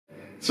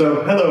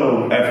So,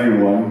 hello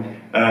everyone.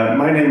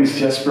 My name is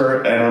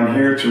Jasper and I'm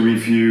here to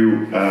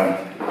review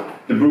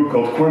the book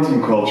called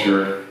Quantum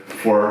Culture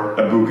for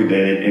a book a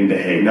day in the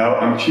Hay. Now,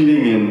 I'm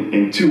cheating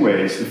in two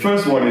ways. The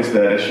first one is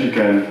that, as you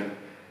can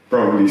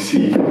probably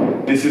see,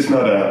 this is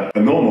not a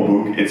normal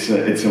book, it's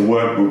a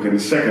workbook. And the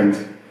second,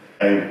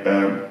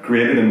 I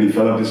created and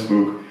developed this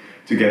book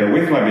together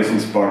with my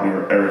business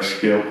partner, Erik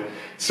Schilp.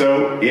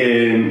 So,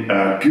 in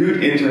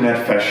good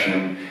internet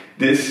fashion,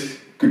 this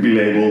could be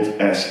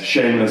labeled as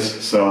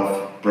shameless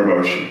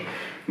self-promotion.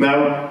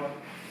 Now,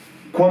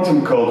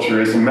 quantum culture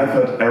is a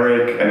method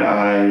Erik and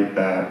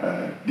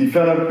I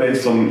developed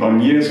based on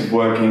years of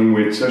working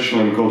with social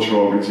and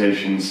cultural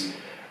organizations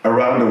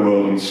around the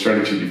world on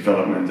strategy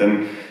development.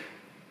 And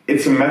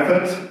it's a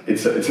method,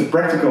 it's a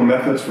practical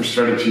method for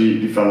strategy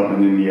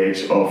development in the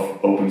age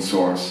of open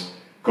source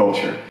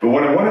culture. But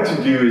what I wanted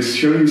to do is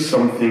show you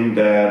something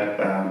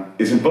that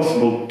is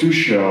impossible to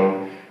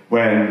show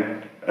when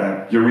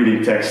you're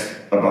reading text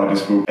about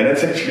this book, and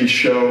let's actually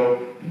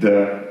show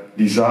the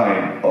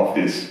design of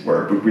this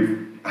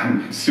workbook.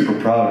 I'm super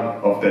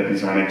proud of that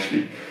design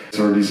actually.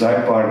 So our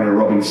design partner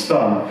Robin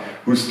Stan,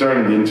 who's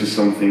turned it into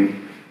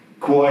something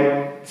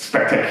quite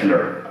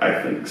spectacular,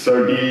 I think.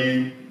 So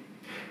the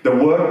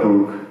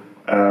workbook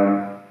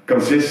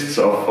consists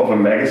of a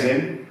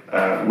magazine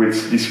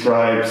which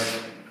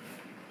describes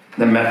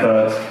the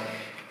method.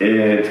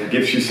 It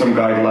gives you some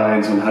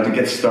guidelines on how to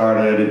get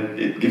started.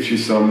 It gives you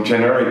some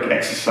generic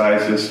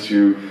exercises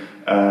to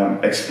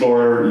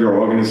explore your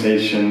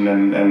organization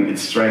and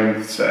its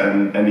strengths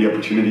and the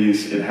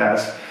opportunities it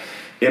has.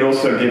 It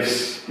also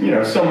gives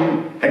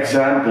some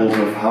examples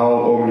of how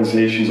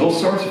organizations, all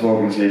sorts of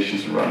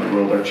organizations around the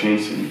world, are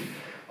changing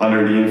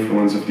under the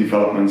influence of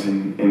developments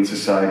in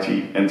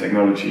society and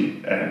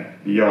technology and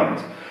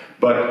beyond.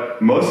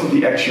 But most of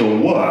the actual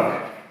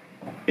work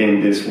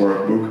in this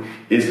workbook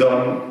is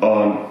done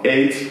on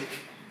 8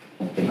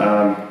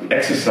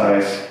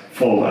 exercise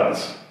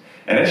foldouts.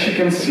 And as you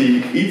can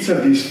see, each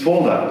of these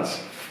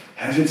foldouts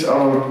has its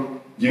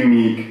own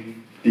unique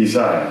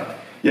design.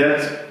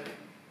 Yet,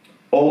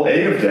 all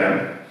 8 of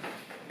them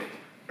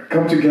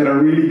come together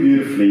really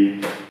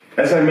beautifully.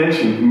 As I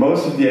mentioned,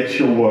 most of the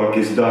actual work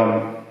is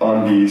done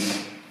on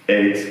these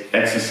 8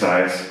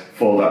 exercise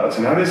foldouts.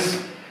 And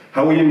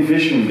how we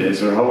envision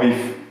this, or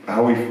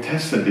how we've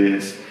tested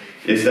this,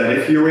 is that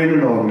if you're in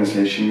an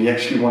organization, you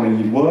actually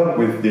want to work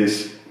with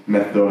this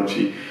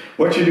methodology.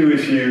 What you do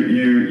is you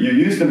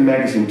use the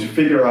magazine to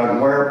figure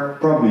out where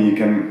probably you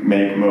can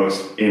make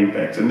most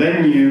impact. And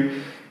then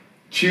you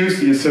choose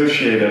the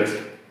associated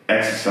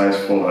exercise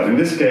foldout. In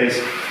this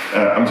case,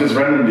 I'm just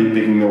randomly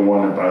picking the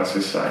one about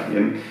society.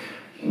 And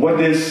what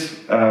this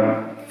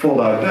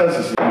foldout does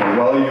is,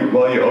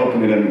 while you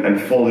open it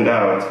and fold it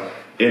out,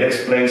 it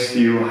explains to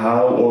you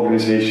how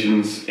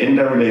organizations in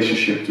their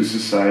relationship to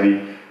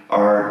society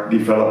are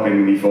developing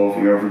and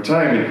evolving over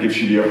time. It gives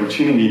you the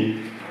opportunity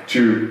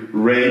to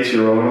rate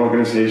your own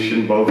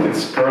organization, both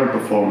its current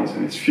performance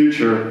and its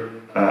future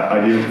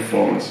ideal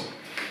performance.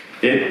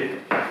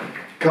 It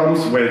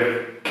comes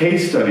with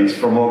case studies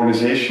from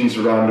organizations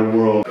around the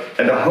world.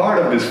 At the heart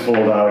of this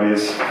foldout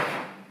is,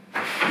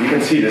 you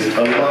can see this,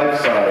 a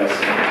life-size,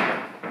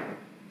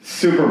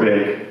 super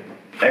big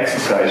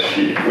exercise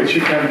sheet, which you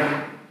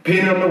can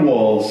pin on the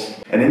walls,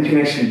 and then you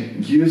can actually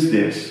use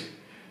this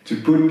to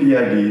put the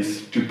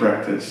ideas to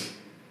practice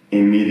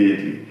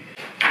immediately.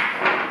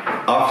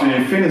 After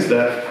you finish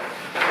that,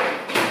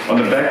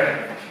 on the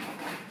back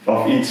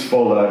of each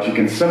foldout you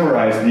can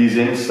summarize these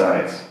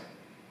insights,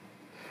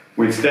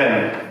 which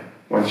then,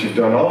 once you've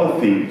done all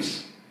the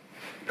themes,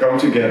 come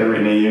together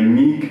in a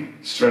unique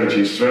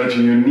strategy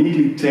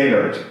uniquely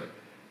tailored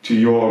to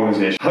your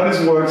organization. How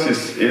this works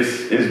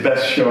is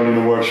best shown in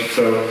the workshop.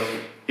 So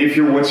if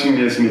you're watching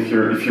this and if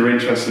you're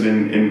interested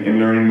in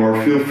learning more,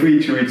 feel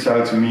free to reach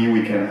out to me.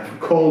 We can have a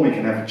call, we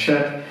can have a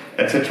chat,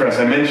 etc. As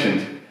I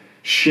mentioned,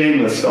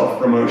 shameless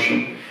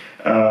self-promotion.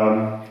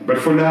 But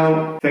for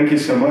now, thank you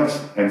so much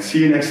and see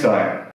you next time.